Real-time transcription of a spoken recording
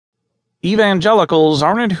Evangelicals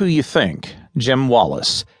Aren't Who You Think, Jim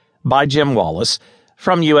Wallis, by Jim Wallis,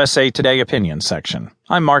 from USA Today Opinion section.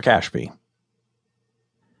 I'm Mark Ashby.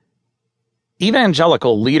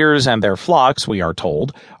 Evangelical leaders and their flocks, we are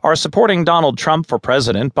told, are supporting Donald Trump for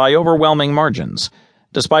president by overwhelming margins.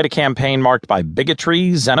 Despite a campaign marked by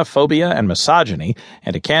bigotry, xenophobia, and misogyny,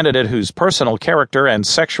 and a candidate whose personal character and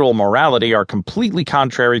sexual morality are completely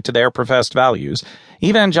contrary to their professed values,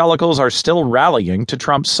 evangelicals are still rallying to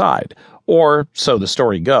Trump's side, or so the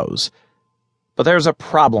story goes. But there's a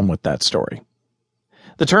problem with that story.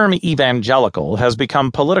 The term evangelical has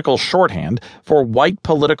become political shorthand for white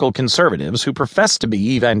political conservatives who profess to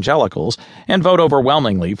be evangelicals and vote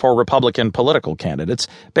overwhelmingly for Republican political candidates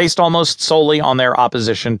based almost solely on their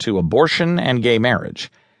opposition to abortion and gay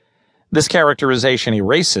marriage. This characterization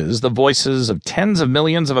erases the voices of tens of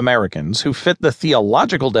millions of Americans who fit the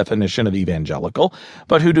theological definition of evangelical,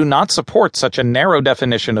 but who do not support such a narrow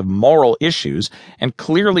definition of moral issues and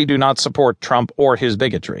clearly do not support Trump or his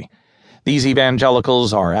bigotry. These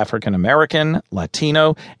evangelicals are African American,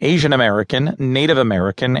 Latino, Asian American, Native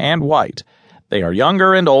American, and white. They are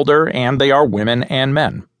younger and older, and they are women and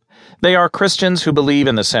men. They are Christians who believe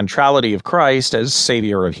in the centrality of Christ as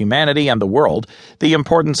Savior of humanity and the world, the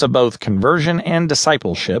importance of both conversion and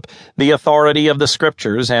discipleship, the authority of the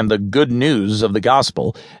Scriptures, and the good news of the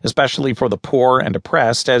gospel, especially for the poor and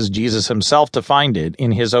oppressed, as Jesus himself defined it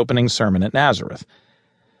in his opening sermon at Nazareth.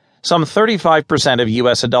 Some 35% of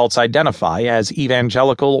U.S. adults identify as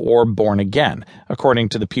evangelical or born again, according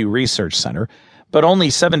to the Pew Research Center, but only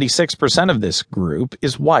 76% of this group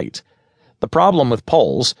is white. The problem with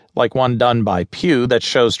polls, like one done by Pew that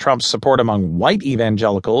shows Trump's support among white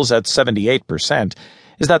evangelicals at 78%,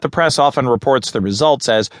 is that the press often reports the results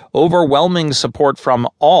as overwhelming support from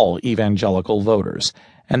all evangelical voters,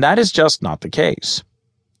 and that is just not the case.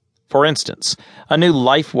 For instance, a new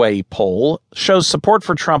Lifeway poll shows support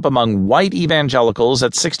for Trump among white evangelicals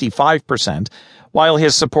at 65%, while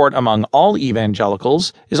his support among all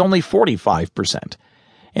evangelicals is only 45%.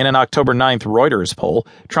 In an October 9th Reuters poll,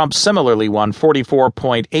 Trump similarly won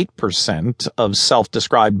 44.8% of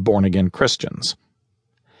self-described born-again Christians.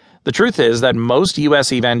 The truth is that most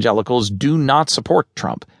U.S. evangelicals do not support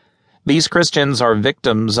Trump. These Christians are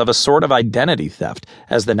victims of a sort of identity theft,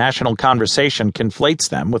 as the national conversation conflates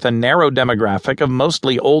them with a narrow demographic of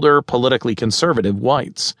mostly older, politically conservative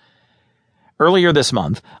whites. Earlier this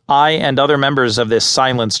month, I and other members of this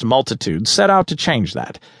silenced multitude set out to change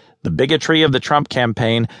that. The bigotry of the Trump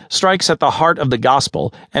campaign strikes at the heart of the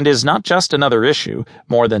gospel and is not just another issue,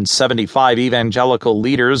 more than 75 evangelical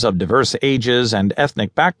leaders of diverse ages and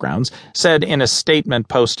ethnic backgrounds said in a statement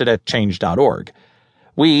posted at change.org.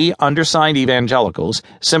 We, undersigned evangelicals,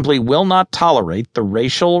 simply will not tolerate the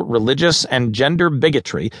racial, religious, and gender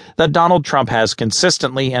bigotry that Donald Trump has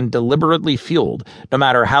consistently and deliberately fueled, no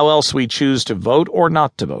matter how else we choose to vote or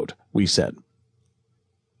not to vote, we said.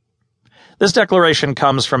 This declaration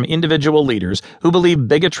comes from individual leaders who believe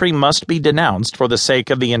bigotry must be denounced for the sake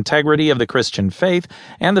of the integrity of the Christian faith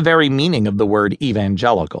and the very meaning of the word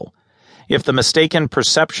evangelical. If the mistaken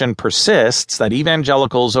perception persists that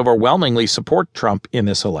evangelicals overwhelmingly support Trump in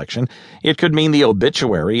this election, it could mean the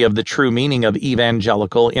obituary of the true meaning of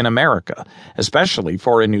evangelical in America, especially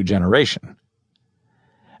for a new generation.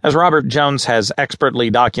 As Robert Jones has expertly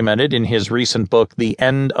documented in his recent book, The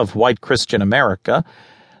End of White Christian America,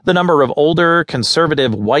 the number of older,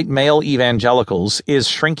 conservative white male evangelicals is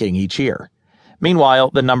shrinking each year. Meanwhile,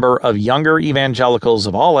 the number of younger evangelicals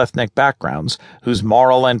of all ethnic backgrounds, whose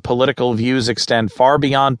moral and political views extend far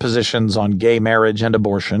beyond positions on gay marriage and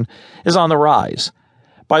abortion, is on the rise.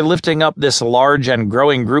 By lifting up this large and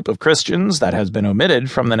growing group of Christians that has been omitted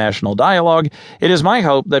from the national dialogue, it is my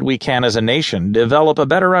hope that we can as a nation develop a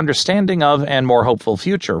better understanding of and more hopeful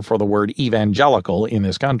future for the word evangelical in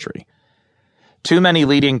this country. Too many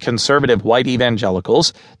leading conservative white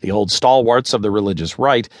evangelicals, the old stalwarts of the religious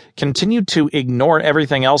right, continue to ignore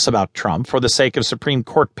everything else about Trump for the sake of Supreme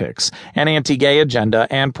Court picks, an anti-gay agenda,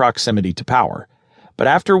 and proximity to power. But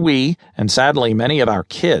after we, and sadly many of our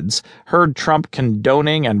kids, heard Trump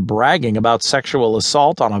condoning and bragging about sexual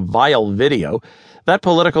assault on a vile video, that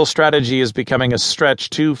political strategy is becoming a stretch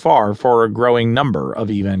too far for a growing number of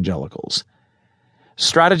evangelicals.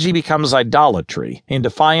 Strategy becomes idolatry in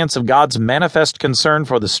defiance of God's manifest concern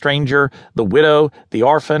for the stranger, the widow, the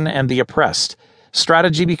orphan, and the oppressed.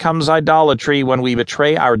 Strategy becomes idolatry when we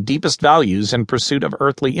betray our deepest values in pursuit of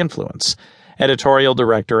earthly influence, editorial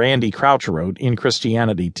director Andy Crouch wrote in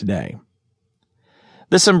Christianity Today.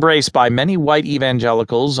 This embrace by many white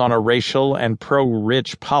evangelicals on a racial and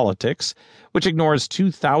pro-rich politics, which ignores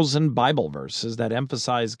 2,000 Bible verses that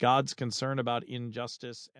emphasize God's concern about injustice